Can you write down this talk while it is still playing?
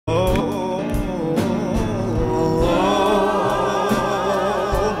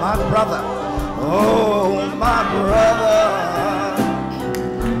brother. Oh, my brother.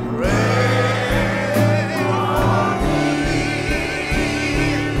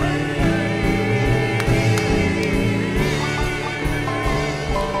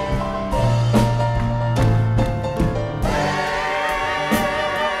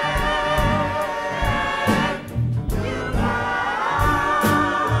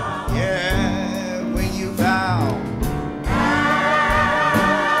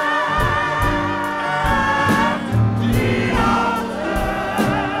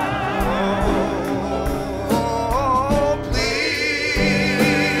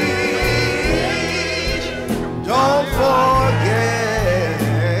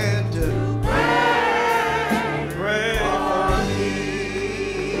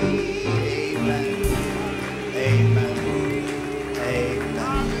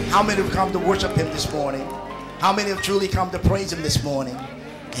 How many have come to worship him this morning? How many have truly come to praise him this morning?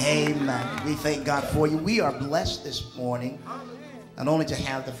 Amen. We thank God for you. We are blessed this morning, not only to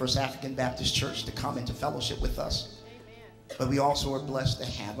have the First African Baptist Church to come into fellowship with us, but we also are blessed to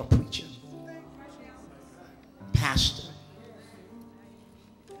have a preacher, pastor,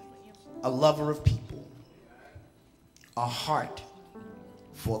 a lover of people, a heart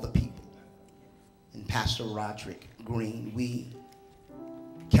for the people. And Pastor Roderick Green, we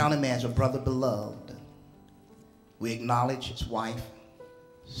count him as a brother beloved. We acknowledge his wife,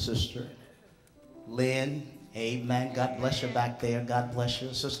 sister, Lynn. Amen. God bless you back there. God bless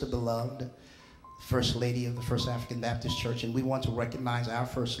you, sister beloved, First Lady of the First African Baptist Church. And we want to recognize our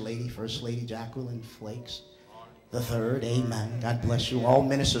First Lady Jacqueline Flakes the third. Amen. God bless you. All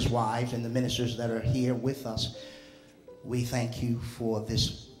ministers' wives and the ministers that are here with us, we thank you for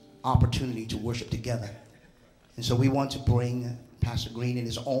this opportunity to worship together. And so we want to bring Pastor Green in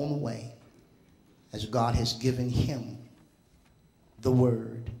his own way, as God has given him the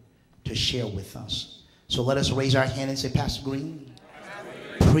word to share with us. So let us raise our hand and say, Pastor Green,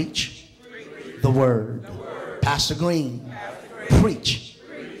 preach the word. Pastor Green, preach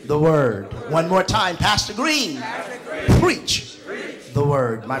the word. One more time, Pastor Green, preach the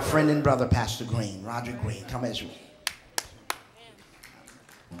word. My friend and brother, Pastor Green, Roderick Green, come as you.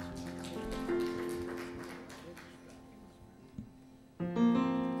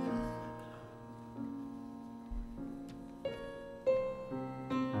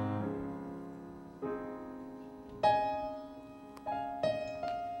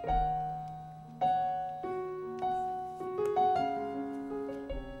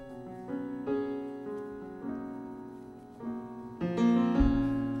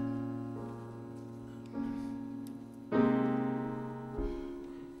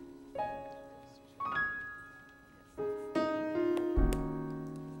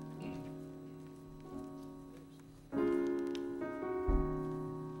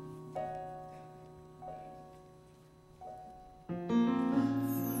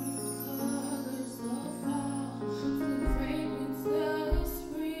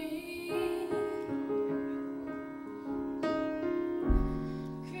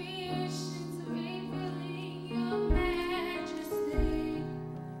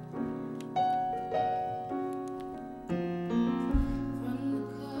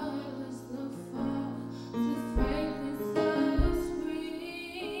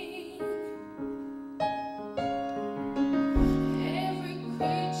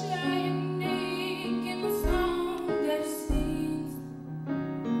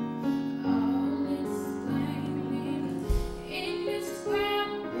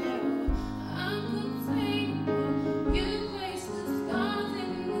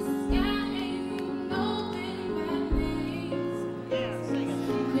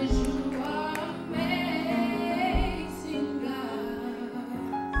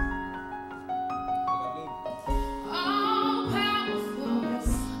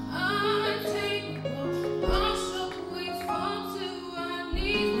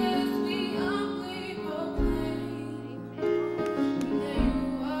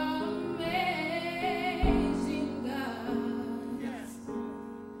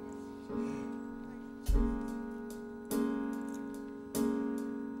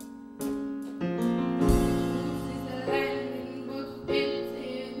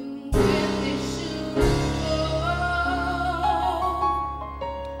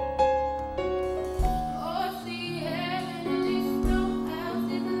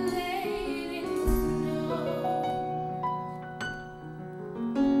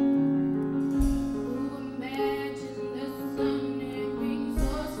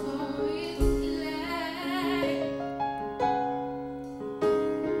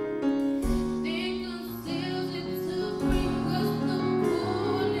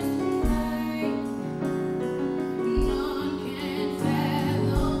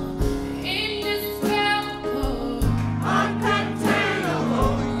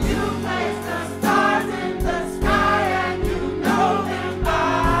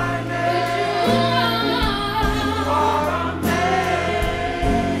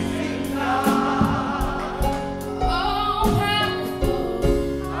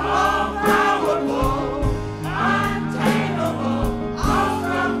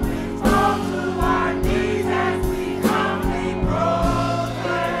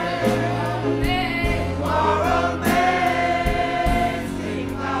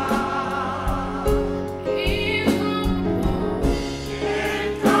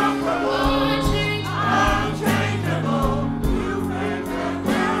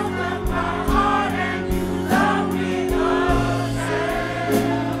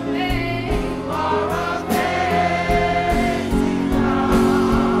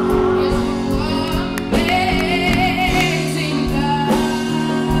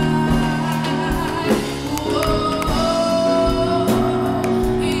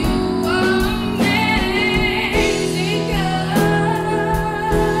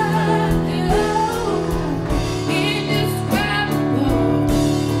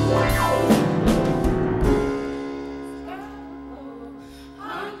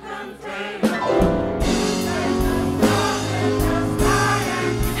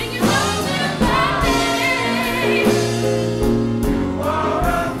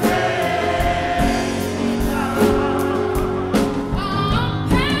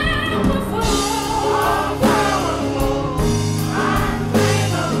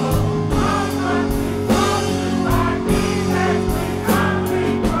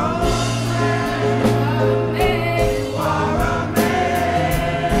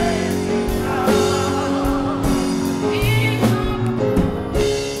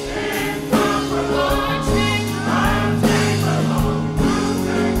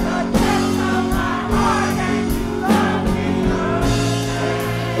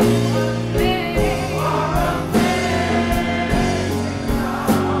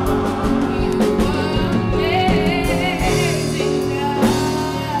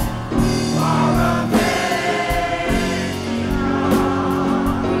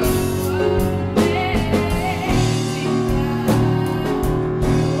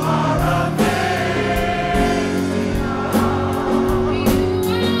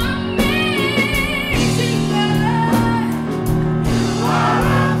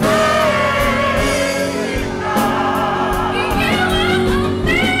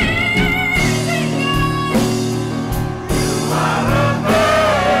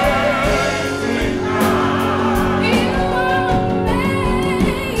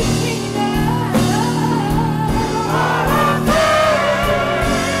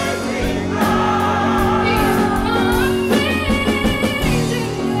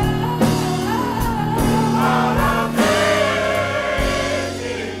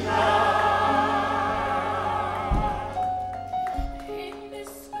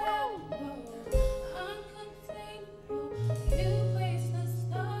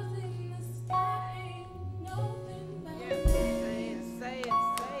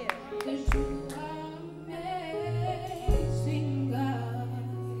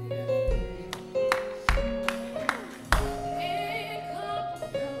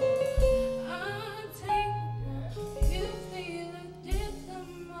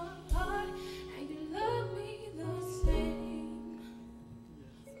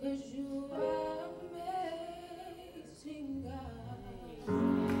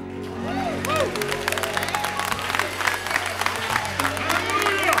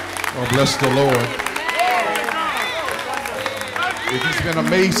 Bless the Lord. If he's been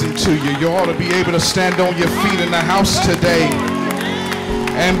amazing to you, you ought to be able to stand on your feet in the house today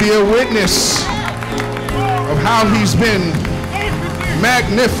and be a witness of how he's been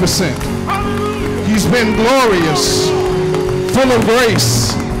magnificent. He's been glorious, full of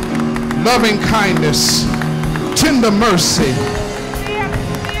grace, loving kindness, tender mercy.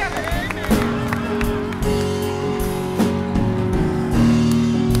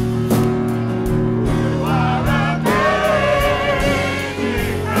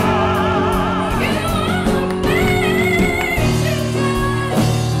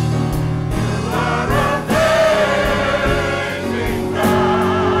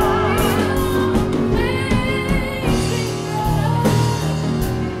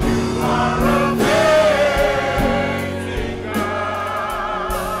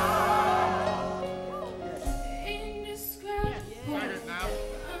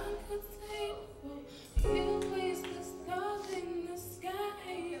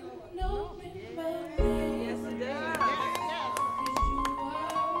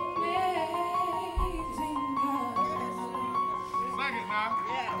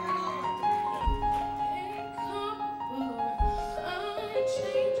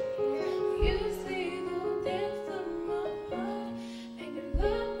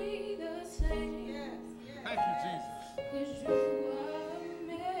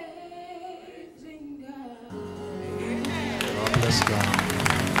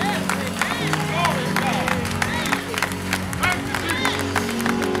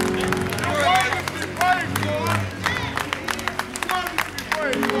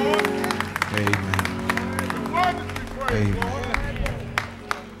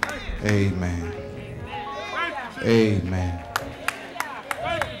 Amen. Amen.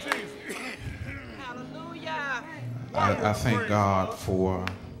 I thank God for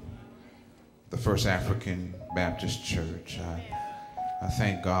the First African Baptist Church. I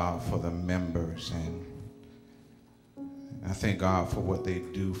thank God for the members, and I thank God for what they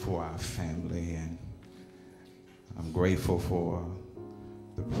do for our family, and I'm grateful for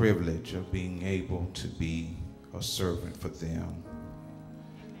the privilege of being able to be a servant for them.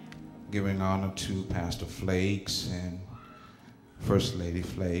 Giving honor to Pastor Flakes and First Lady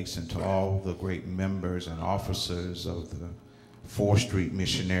Flakes, and to all the great members and officers of the 4th Street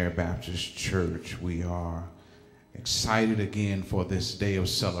Missionary Baptist Church. We are excited again for this day of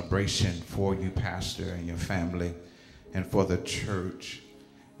celebration for you, Pastor, and your family, and for the church.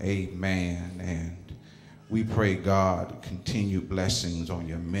 Amen. And we pray God continued blessings on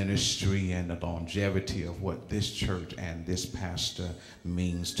your ministry and the longevity of what this church and this pastor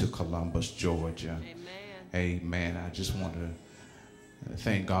means to Columbus, Georgia. Amen. Amen. I just want to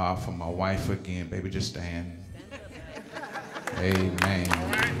thank God for my wife again. Baby, just stand. Amen.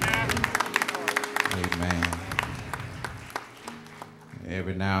 Amen.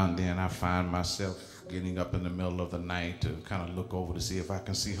 Every now and then I find myself getting up in the middle of the night to kind of look over to see if I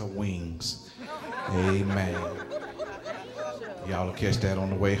can see her wings. Amen. Y'all will catch that on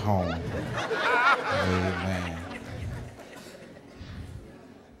the way home. Amen.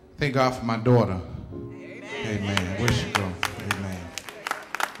 Thank God for my daughter. Amen. Where'd she go? Amen.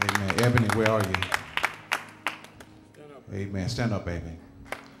 Amen. Ebony, where are you? Amen. Stand up, baby.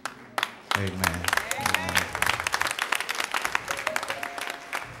 Amen. Amen.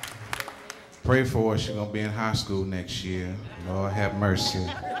 Pray for her. She's going to be in high school next year. Lord have mercy.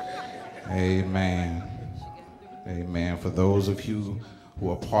 Amen. Amen. For those of you who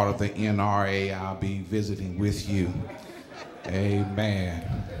are part of the NRA, I'll be visiting with you. Amen.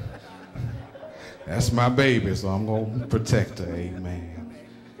 That's my baby, so I'm going to protect her. Amen.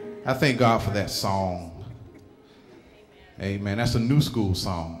 I thank God for that song. Amen. That's a new school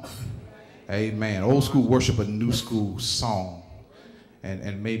song. Amen. Old school worship, a new school song.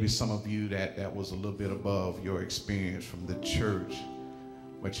 And maybe some of you that was a little bit above your experience from the church.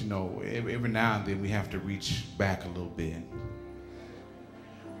 But you know, every now and then we have to reach back a little bit.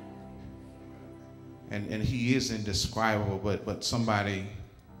 And he is indescribable, but somebody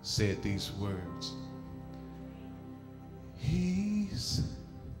said these words. He's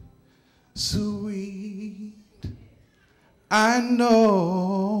sweet, I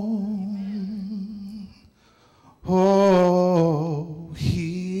know. Oh, he's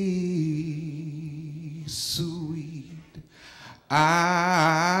sweet,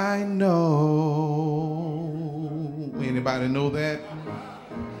 I know. Anybody know that?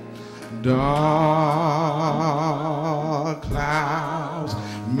 Dark clouds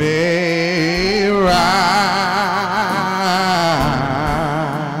may rise,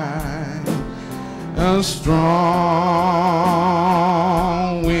 a strong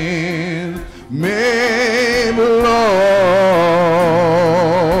wind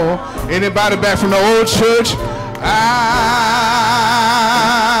Anybody back from the old church? I'll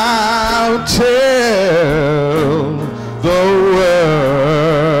tell the world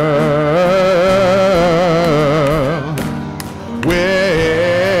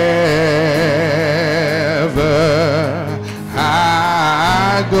wherever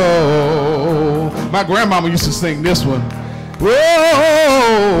I go. My grandmama used to sing this one.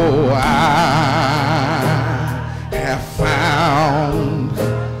 Oh, I have found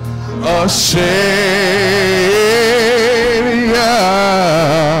a Savior,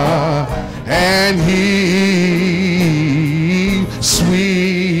 and He's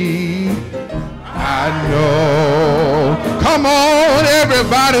sweet, I know. Come on,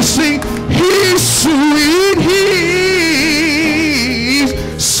 everybody sing. He's sweet, He's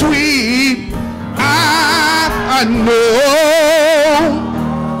sweet, I know.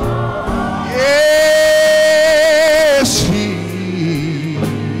 Yes,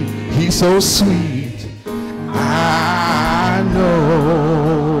 He's so sweet, I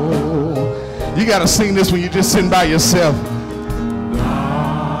know. You gotta sing this when you're just sitting by yourself.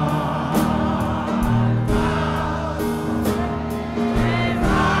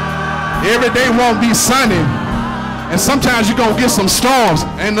 Every day won't be sunny, and sometimes you're gonna get some storms,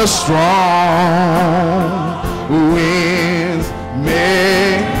 and the strong winds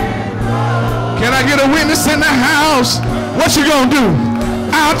may. Can I get a witness in the house? What you gonna do?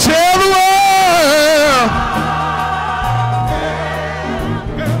 I'll tell the world.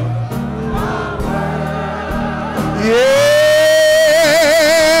 Yeah,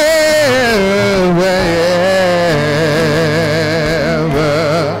 wherever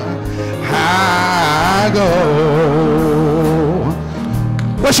I go.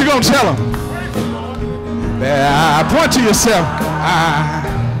 What you gonna tell them? Point to yourself. I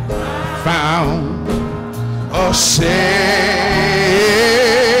found a Savior,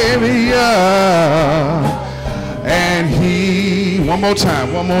 and He, one more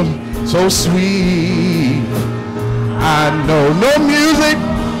time, so sweet, I know. No music,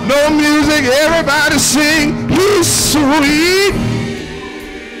 everybody sing. He's sweet.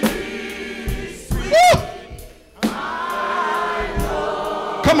 Woo.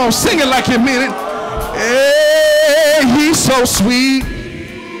 Come on, sing it like you mean it. Hey, He's so sweet.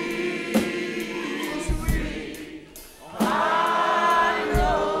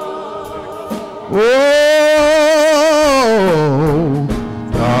 Oh,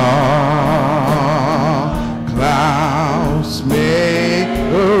 dark clouds may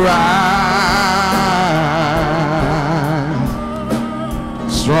arise,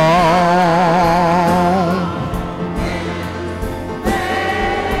 strong.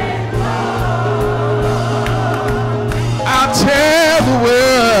 I'll tell the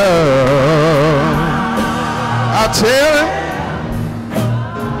world, I'll tell it.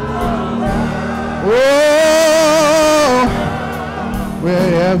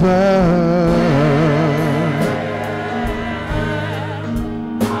 Wherever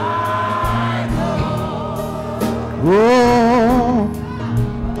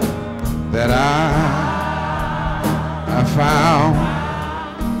that I found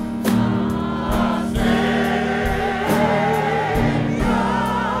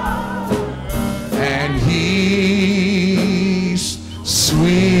and He's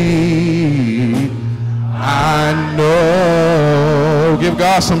sweet, I know. Give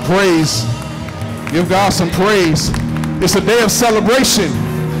God some praise. Give God some praise. It's a day of celebration.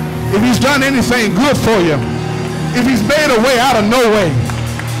 If He's done anything good for you, if He's made a way out of no way,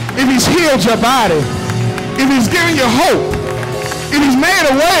 if He's healed your body, if He's given you hope, if He's made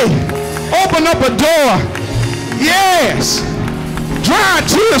a way, open up a door, yes, dry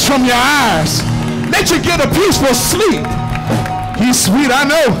tears from your eyes, let you get a peaceful sleep. He's sweet, I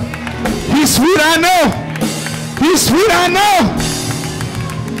know. He's sweet, I know. He's sweet, I know.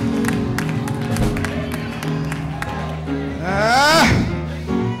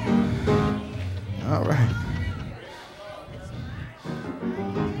 All right.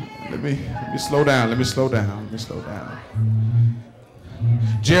 Let me slow down. Let me slow down.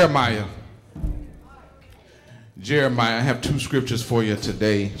 Jeremiah, I have two scriptures for you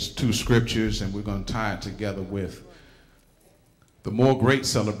today. It's two scriptures, and we're going to tie it together with the more great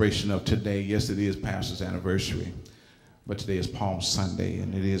celebration of today. Yes, it is Pastor's anniversary, but today is Palm Sunday,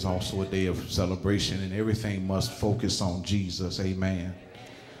 and it is also a day of celebration, and everything must focus on Jesus. Amen.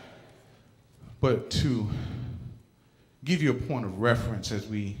 But to give you a point of reference as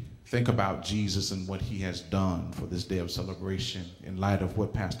we think about Jesus and what He has done for this day of celebration in light of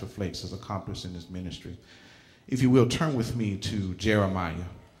what Pastor Flakes has accomplished in his ministry, if you will, turn with me to Jeremiah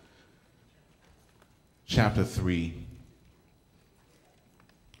chapter 3,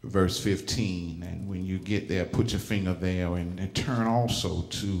 verse 15. And when you get there, put your finger there and turn also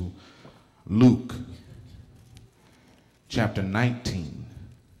to Luke chapter 19,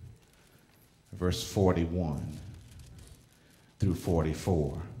 verse 41 through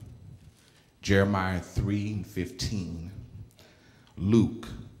 44. Jeremiah 3:15, Luke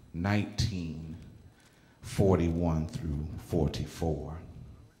 19, 41 through 44.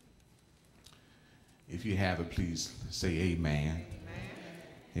 If you have it, please say amen.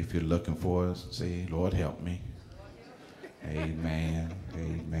 If you're looking for us, say, Lord, help me. Amen,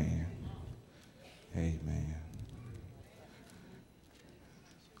 amen, amen.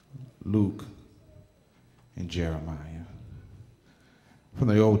 Luke and Jeremiah. From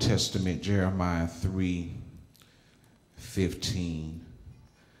the Old Testament, Jeremiah 3:15.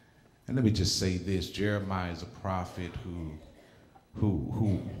 And let me just say this, Jeremiah is a prophet who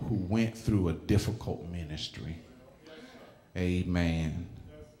went through a difficult ministry. Amen.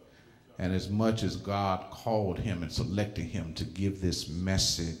 And as much as God called him and selected him to give this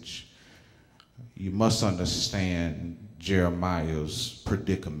message, you must understand Jeremiah's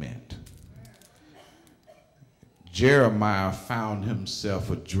predicament. Jeremiah found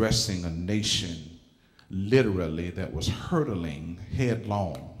himself addressing a nation literally that was hurtling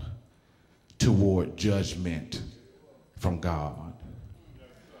headlong toward judgment from God.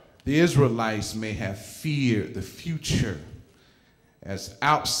 The Israelites may have feared the future as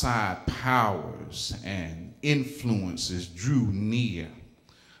outside powers and influences drew near.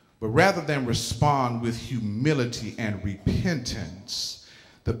 But rather than respond with humility and repentance,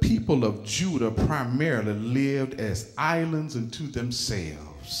 the people of Judah primarily lived as islands unto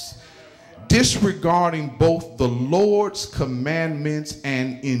themselves, disregarding both the Lord's commandments,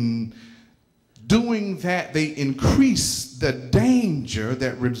 and in doing that, they increased the danger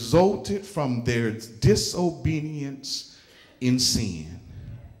that resulted from their disobedience in sin.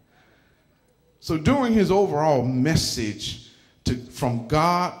 So during his overall message from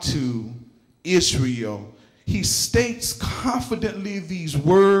God to Israel, he states confidently these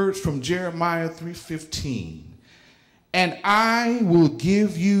words from Jeremiah 3:15, "And I will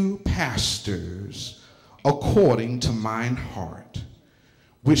give you pastors according to mine heart,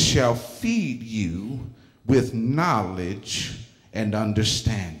 which shall feed you with knowledge and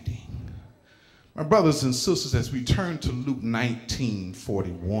understanding." My brothers and sisters, as we turn to Luke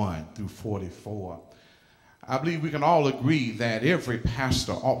 19:41 through 44, I believe we can all agree that every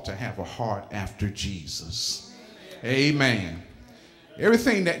pastor ought to have a heart after Jesus. Amen.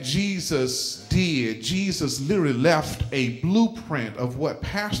 Everything that Jesus did, Jesus literally left a blueprint of what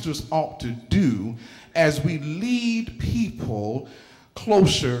pastors ought to do as we lead people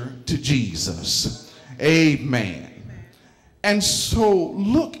closer to Jesus. Amen. And so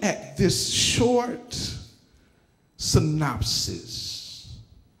look at this short synopsis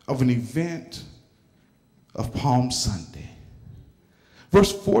of an event of Palm Sunday.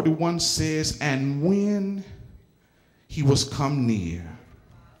 Verse 41 says, "And when he was come near,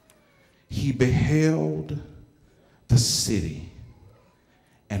 he beheld the city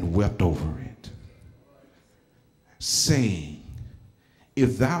and wept over it, saying,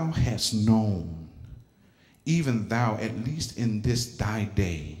 If thou hast known, even thou, at least in this thy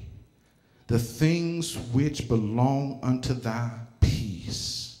day, the things which belong unto thy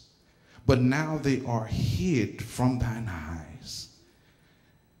peace, but now they are hid from thine eyes.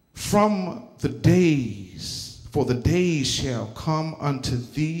 For the days shall come unto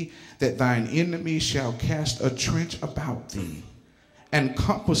thee that thine enemy shall cast a trench about thee, and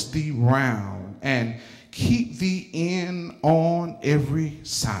compass thee round, and keep thee in on every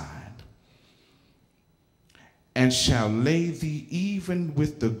side, and shall lay thee even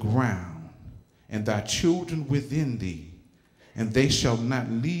with the ground, and thy children within thee, and they shall not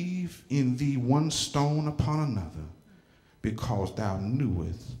leave in thee one stone upon another, because thou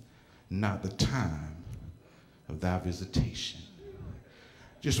knewest not the time of thy visitation."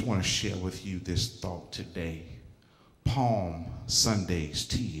 Just want to share with you this thought today. Palm Sunday's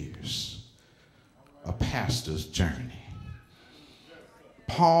tears, a pastor's journey.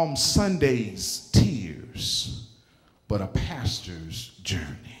 Palm Sunday's tears, but a pastor's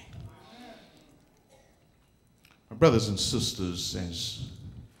journey. My brothers and sisters, as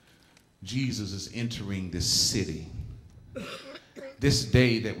Jesus is entering this city, this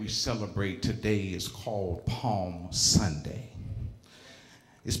day that we celebrate today is called Palm Sunday.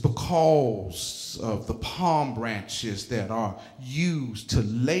 It's because of the palm branches that are used to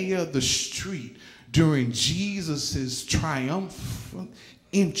layer the street during Jesus' triumphant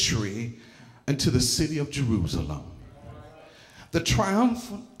entry into the city of Jerusalem. The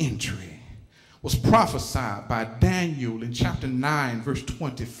triumphant entry was prophesied by Daniel in chapter 9, verse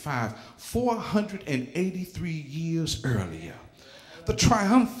 25, 483 years earlier. The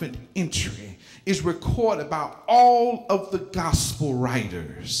triumphant entry is recorded by all of the gospel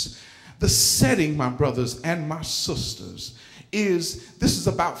writers. The setting, my brothers and my sisters, this is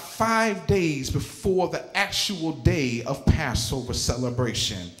about 5 days before the actual day of Passover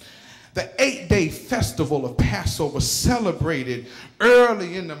celebration. The 8-day festival of Passover, celebrated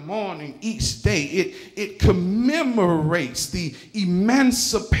early in the morning each day. It commemorates the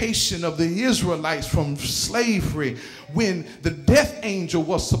emancipation of the Israelites from slavery, when the death angel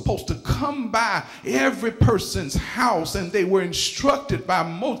was supposed to come by every person's house, and they were instructed by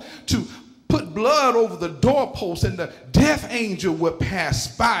Moses to put blood over the doorpost, and the death angel would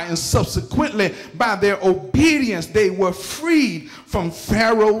pass by, and subsequently by their obedience they were freed from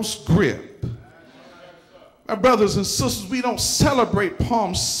Pharaoh's grip. My brothers and sisters, we don't celebrate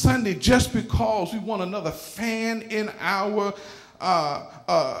Palm Sunday just because we want another fan in our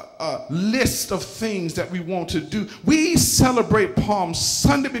list of things that we want to do. We celebrate Palm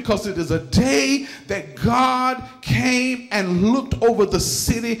Sunday because it is a day that God came and looked over the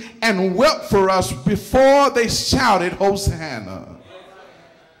city and wept for us before they shouted Hosanna.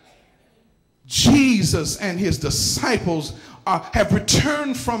 Jesus and his disciples have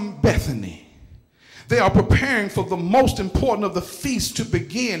returned from Bethany. They are preparing for the most important of the feasts to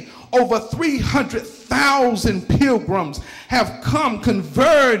begin. Over 300,000 pilgrims have come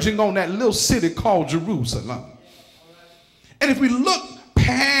converging on that little city called Jerusalem. And if we look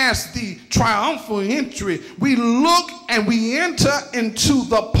past the triumphal entry, we look and we enter into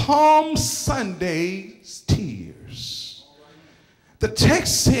the Palm Sunday's tears. The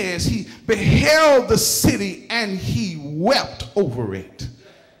text says he beheld the city and he wept over it.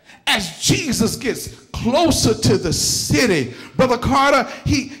 As Jesus gets closer to the city, Brother Carter,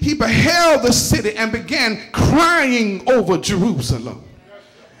 he beheld the city and began crying over Jerusalem.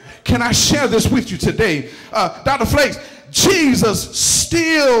 Can I share this with you today? Dr. Flakes, Jesus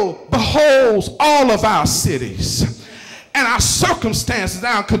still beholds all of our cities and our circumstances,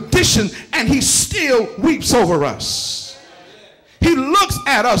 our conditions, and he still weeps over us. He looks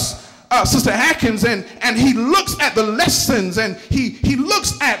at us, Sister Atkins, and he looks at the lessons, and he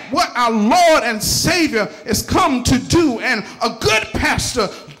looks at what our Lord and Savior has come to do. And a good pastor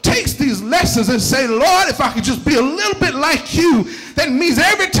takes these lessons and say, Lord, if I could just be a little bit like you, that means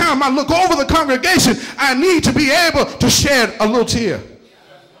every time I look over the congregation, I need to be able to shed a little tear.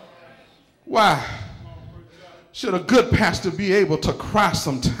 Why should a good pastor be able to cry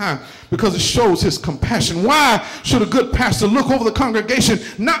sometime? Because it shows his compassion. Why should a good pastor look over the congregation,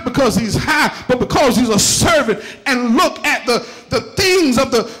 not because he's high, but because he's a servant, and look at the things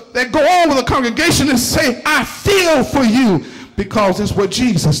that go on with the congregation and say, I feel for you, because it's what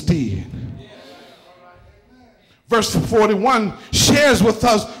Jesus did. Verse 41 shares with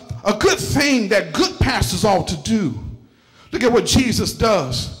us a good thing that good pastors ought to do. Look at what Jesus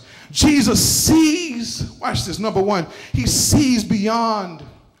does. Jesus sees, watch this, number one, he sees beyond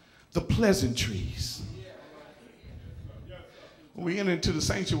the pleasantries. When we entered into the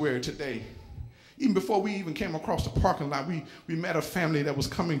sanctuary today, even before we even came across the parking lot, we met a family that was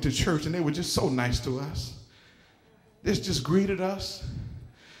coming to church, and they were just so nice to us. They just greeted us.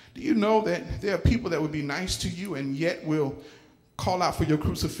 Do you know that there are people that would be nice to you and yet will call out for your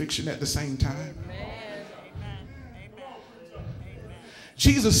crucifixion at the same time? Amen.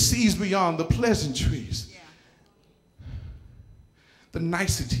 Jesus sees beyond the pleasantries, the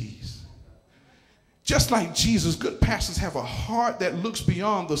niceties. Just like Jesus, good pastors have a heart that looks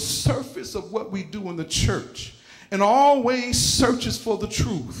beyond the surface of what we do in the church and always searches for the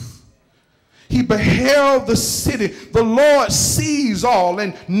truth. He beheld the city. The Lord sees all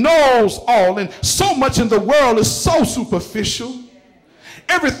and knows all, and so much in the world is so superficial.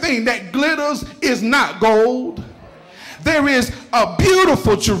 Everything that glitters is not gold. There is a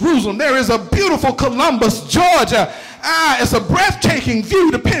beautiful Jerusalem. There is a beautiful Columbus, Georgia. It's a breathtaking view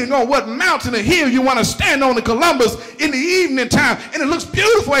depending on what mountain or hill you want to stand on in Columbus in the evening time. And it looks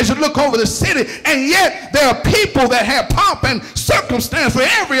beautiful as you look over the city. And yet there are people that have pomp and circumstance for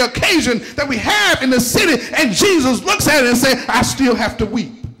every occasion that we have in the city. And Jesus looks at it and says, I still have to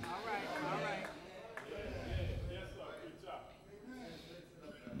weep.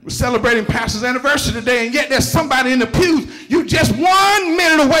 We're celebrating Pastor's anniversary today, and yet there's somebody in the pews. You're just 1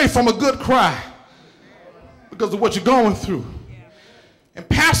 minute away from a good cry because of what you're going through. And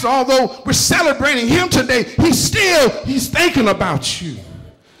Pastor, although we're celebrating him today, he's thinking about you.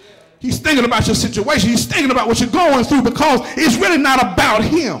 He's thinking about your situation. He's thinking about what you're going through, because it's really not about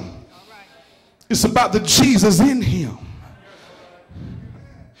him. It's about the Jesus in him.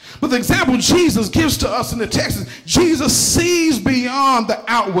 But the example Jesus gives to us in the text is Jesus sees beyond the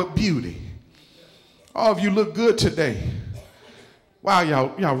outward beauty. All of you look good today. Wow,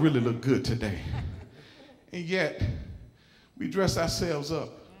 y'all really look good today. And yet, we dress ourselves up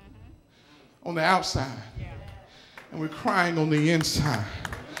on the outside. And we're crying on the inside.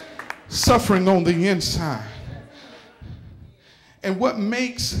 Suffering on the inside. And what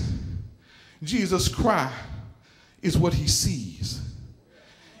makes Jesus cry is what he sees.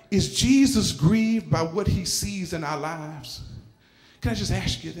 Is Jesus grieved by what he sees in our lives? Can I just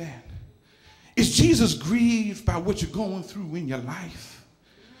ask you that? Is Jesus grieved by what you're going through in your life?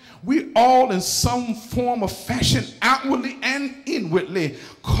 We all in some form of fashion, outwardly and inwardly,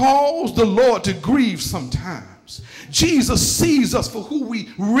 cause the Lord to grieve sometimes. Jesus sees us for who we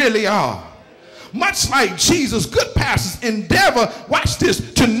really are. Much like Jesus, good pastors endeavor, watch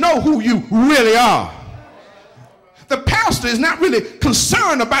this, to know who you really are. The pastor is not really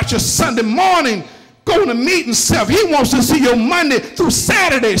concerned about your Sunday morning going to meeting self. He wants to see your Monday through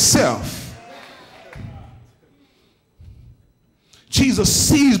Saturday self. Jesus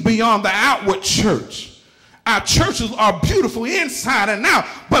sees beyond the outward church. Our churches are beautiful inside and out,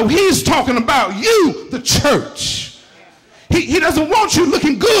 but he's talking about you, the church. He doesn't want you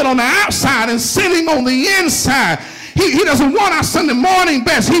looking good on the outside and sinning on the inside. He doesn't want our Sunday morning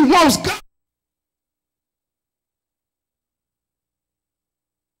best. He wants God.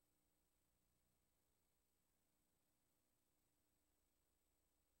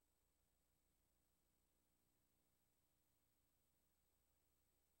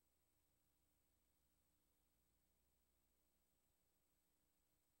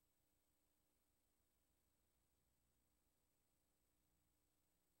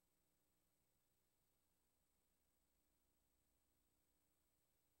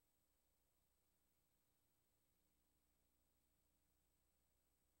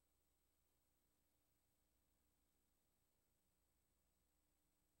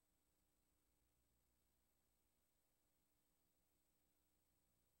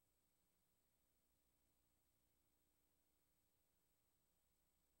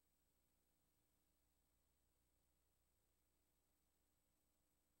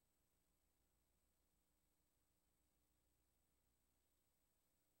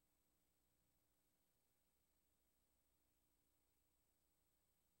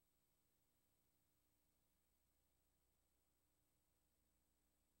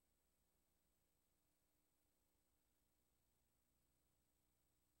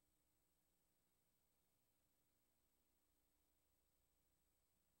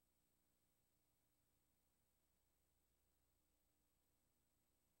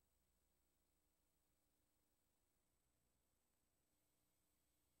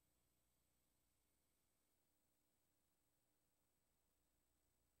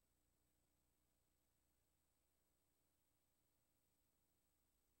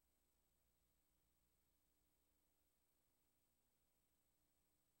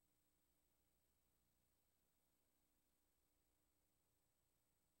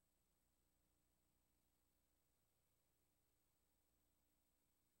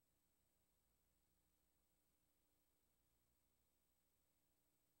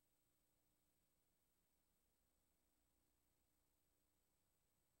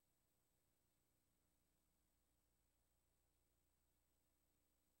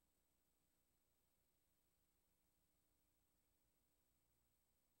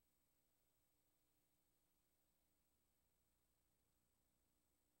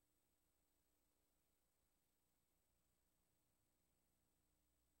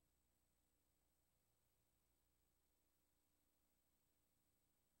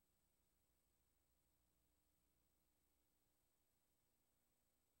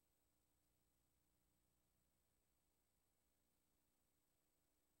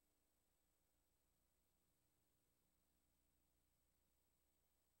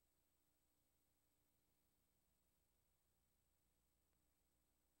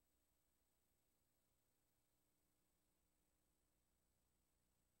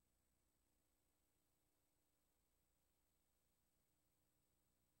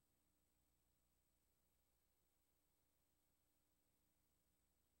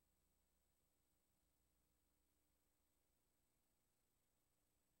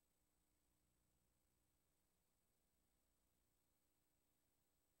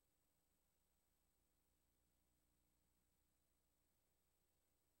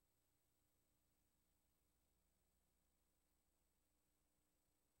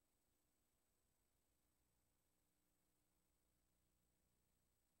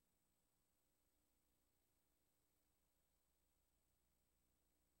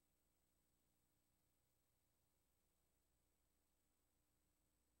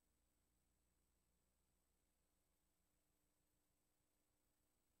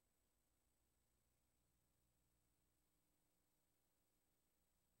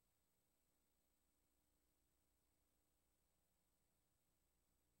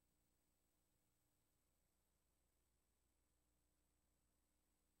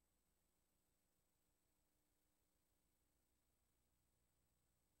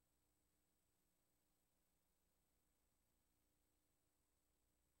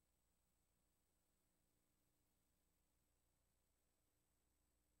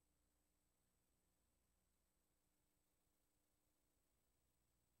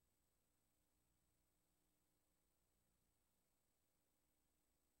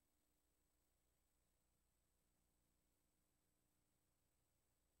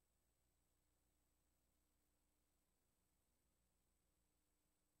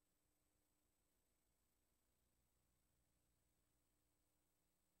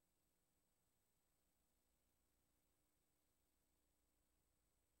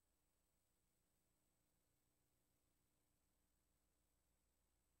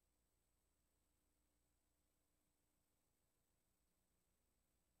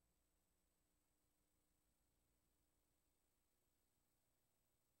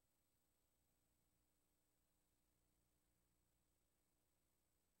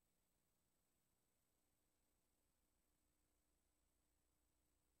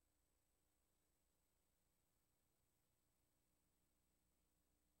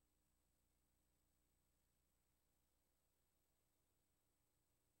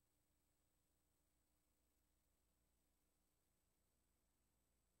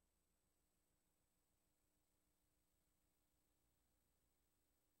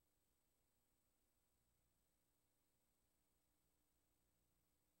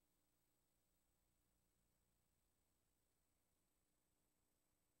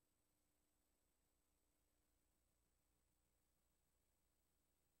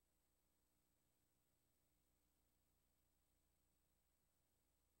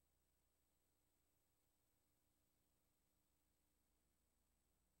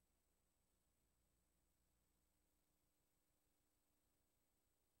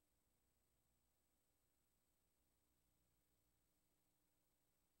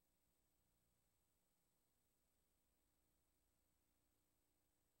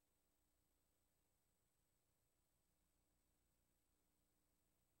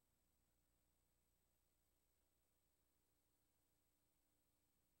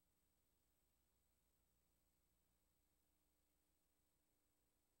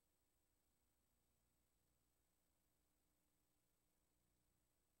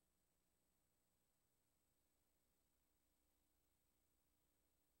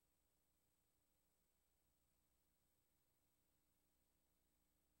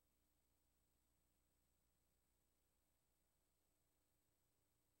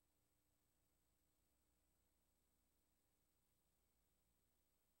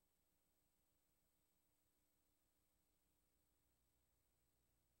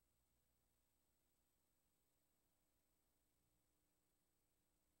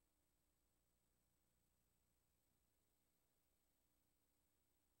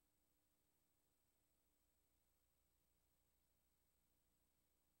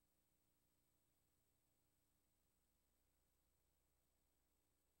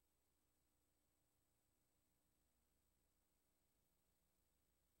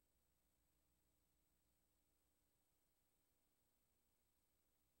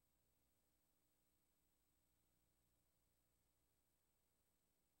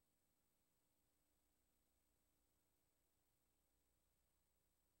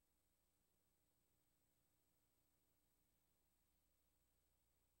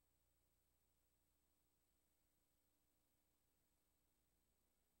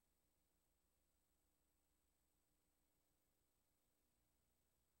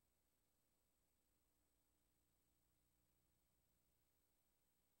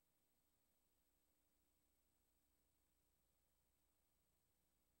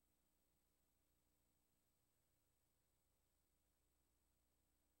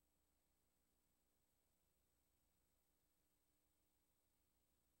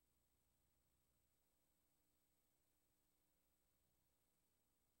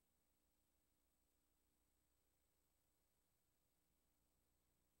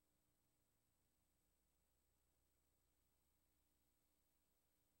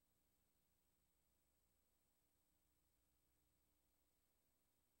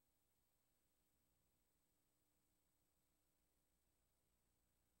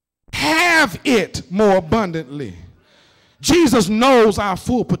 have it more abundantly. Jesus knows our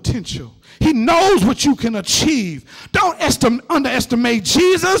full potential. He knows what you can achieve. Don't underestimate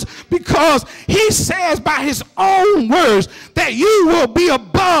Jesus, because he says by his own words that you will be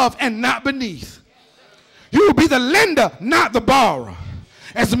above and not beneath. You will be the lender, not the borrower.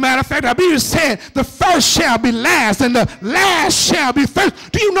 As a matter of fact, I believe it said the first shall be last and the last shall be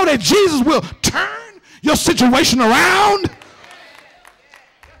first. Do you know that Jesus will turn your situation around?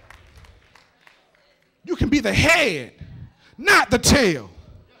 You can be the head, not the tail.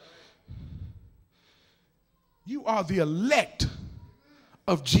 You are the elect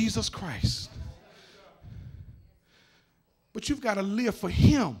of Jesus Christ. But you've got to live for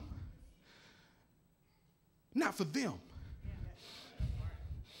him, not for them.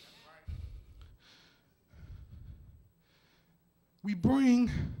 We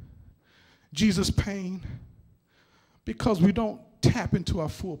bring Jesus pain because we don't tap into our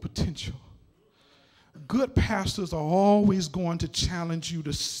full potential. Good pastors are always going to challenge you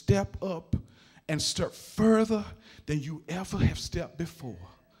to step up and step further than you ever have stepped before.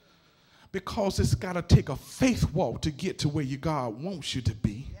 Because it's got to take a faith walk to get to where God wants you to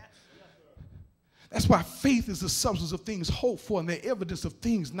be. That's why faith is the substance of things hoped for and the evidence of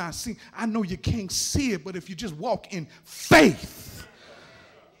things not seen. I know you can't see it, but if you just walk in faith,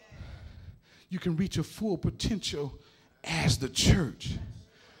 you can reach your full potential as the church.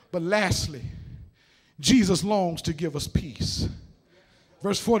 But lastly, Jesus longs to give us peace.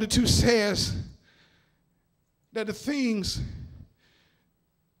 Verse 42 says that the things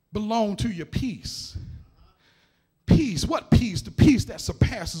belong to your peace. Peace, what peace? The peace that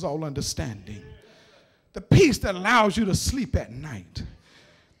surpasses all understanding. The peace that allows you to sleep at night.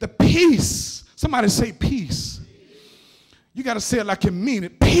 The peace, somebody say peace. You got to say it like you mean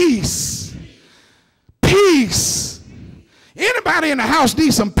it. Peace. Peace. Anybody in the house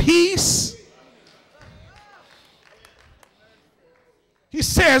need some peace? He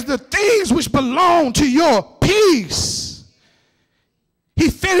says the things which belong to your peace. He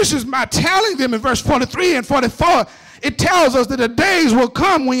finishes by telling them in verse 43 and 44, it tells us that the days will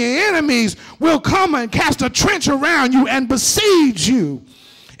come when your enemies will come and cast a trench around you and besiege you.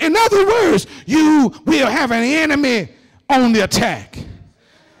 In other words, you will have an enemy on the attack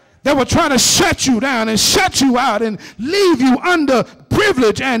that will try to shut you down and shut you out and leave you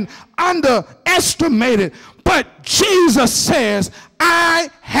underprivileged and underestimated. But Jesus says, I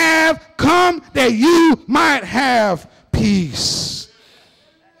have come that you might have peace.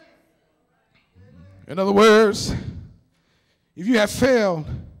 In other words, if you have failed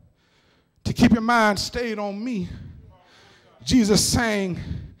to keep your mind stayed on me, Jesus saying,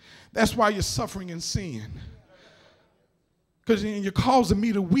 that's why you're suffering in sin. Because you're causing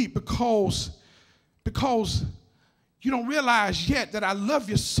me to weep because you don't realize yet that I love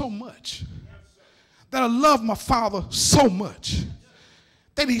you so much. That I love my Father so much.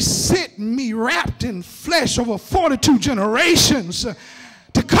 That he sent me wrapped in flesh over 42 generations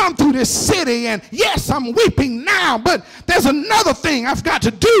to come through this city. And yes, I'm weeping now, but there's another thing I've got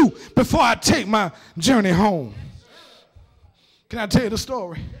to do before I take my journey home. Can I tell you the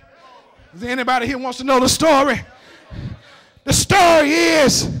story? Is there anybody here wants to know the story? The story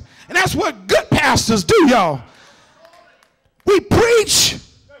is, and that's what good pastors do, y'all. We preach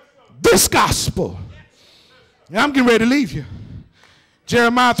this gospel. And I'm getting ready to leave you.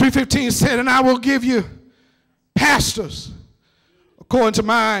 Jeremiah 3:15 said, and I will give you pastors according to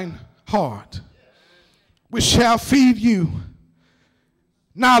mine heart, which shall feed you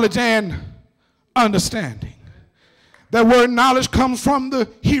knowledge and understanding. That word knowledge comes from the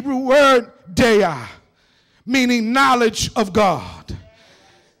Hebrew word deah, meaning knowledge of God.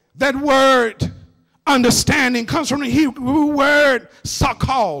 That word understanding comes from the Hebrew word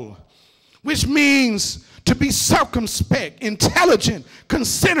sakal, which means to be circumspect, intelligent,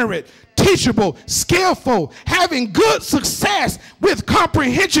 considerate, teachable, skillful, having good success with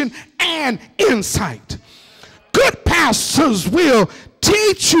comprehension and insight. Good pastors will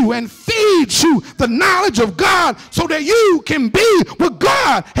teach you and feed you the knowledge of God so that you can be what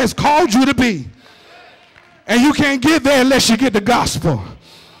God has called you to be. And you can't get there unless you get the gospel.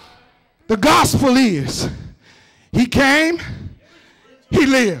 The gospel is, he came, he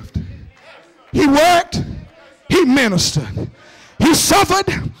lived, he worked, he ministered, he suffered,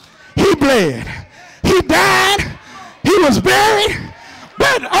 he bled, he died, he was buried,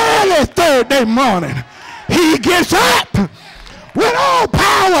 but early third day morning, he gets up with all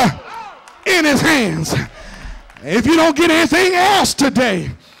power in his hands. If you don't get anything else today,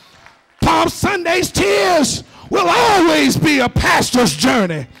 Palm Sunday's tears will always be a pastor's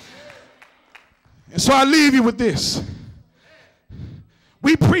journey. And so I leave you with this.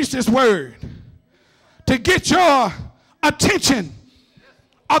 We preach this word to get your attention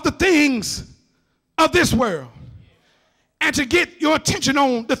of the things of this world and to get your attention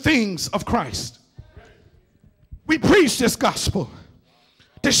on the things of Christ. We preach this gospel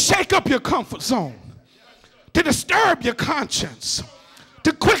to shake up your comfort zone, to disturb your conscience,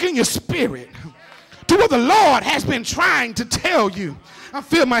 to quicken your spirit, to what the Lord has been trying to tell you. I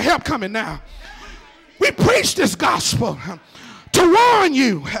feel my help coming now. We preach this gospel to warn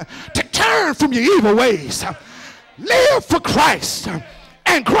you to turn from your evil ways. Live for Christ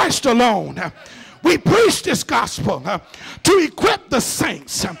and Christ alone. We preach this gospel to equip the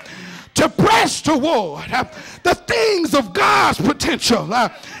saints to press toward the things of God's potential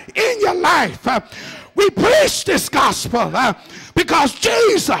in your life. We preach this gospel because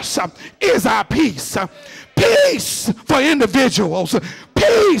Jesus is our peace. Peace for individuals,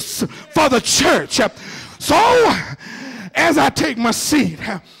 peace for the church. So, as I take my seat,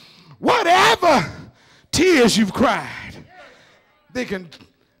 whatever tears you've cried, they can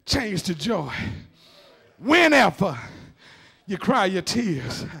change to joy. Whenever you cry your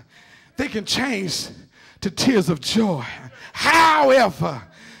tears, they can change to tears of joy. However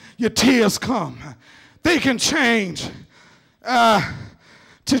your tears come, they can change to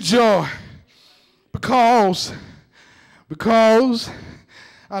joy. Because,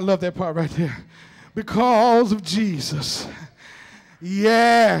 I love that part right there. Because of Jesus.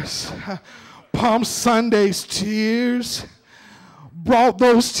 Yes. Palm Sunday's tears brought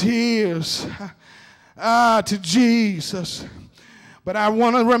those tears to Jesus. But I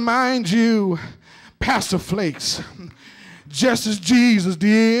want to remind you, Pastor Flakes, just as Jesus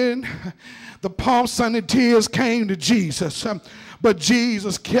did, the Palm Sunday tears came to Jesus, but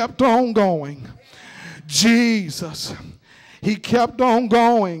Jesus kept on going. Jesus, he kept on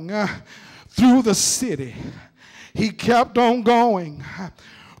going through the city. He kept on going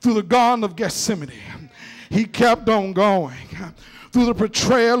through the Garden of Gethsemane. He kept on going through the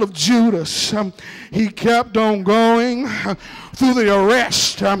betrayal of Judas. He kept on going through the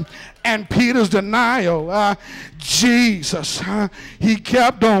arrest and Peter's denial. Jesus, he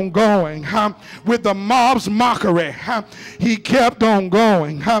kept on going with the mob's mockery. He kept on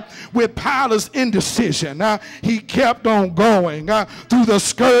going with Pilate's indecision. He kept on going through the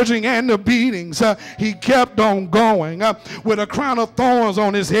scourging and the beatings. He kept on going with a crown of thorns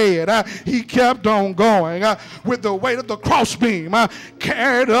on his head. He kept on going with the weight of the crossbeam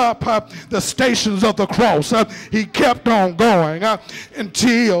carried up the stations of the cross. He kept on going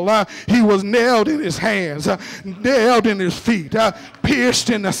until he was nailed in his hands, nailed in his feet, pierced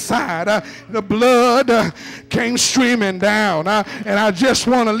in the side. The blood came streaming down. And I just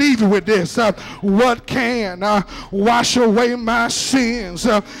want to leave you with this. What can wash away my sins?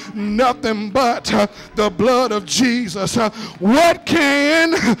 Nothing but the blood of Jesus. What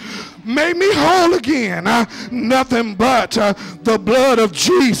can make me whole again? Nothing but the blood of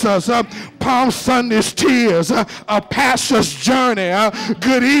Jesus. Palm Sunday's tears, a pastor's journey.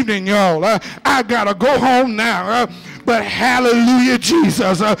 Good evening, y'all. I gotta go home now. But hallelujah,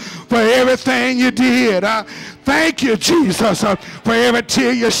 Jesus, for everything you did. Thank you, Jesus, for every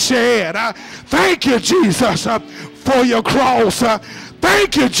tear you shed. Thank you, Jesus, for your cross.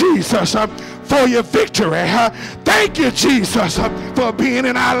 Thank you, Jesus, for your victory. Thank you, Jesus, for being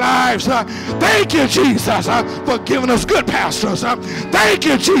in our lives. Thank you, Jesus, for giving us good pastors. Thank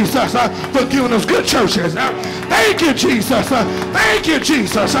you, Jesus, for giving us good churches. Thank you, Jesus. Thank you,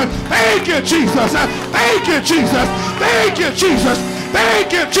 Jesus. Thank you, Jesus. Thank you, Jesus. Thank you, Jesus.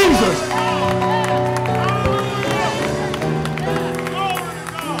 Thank you, Jesus.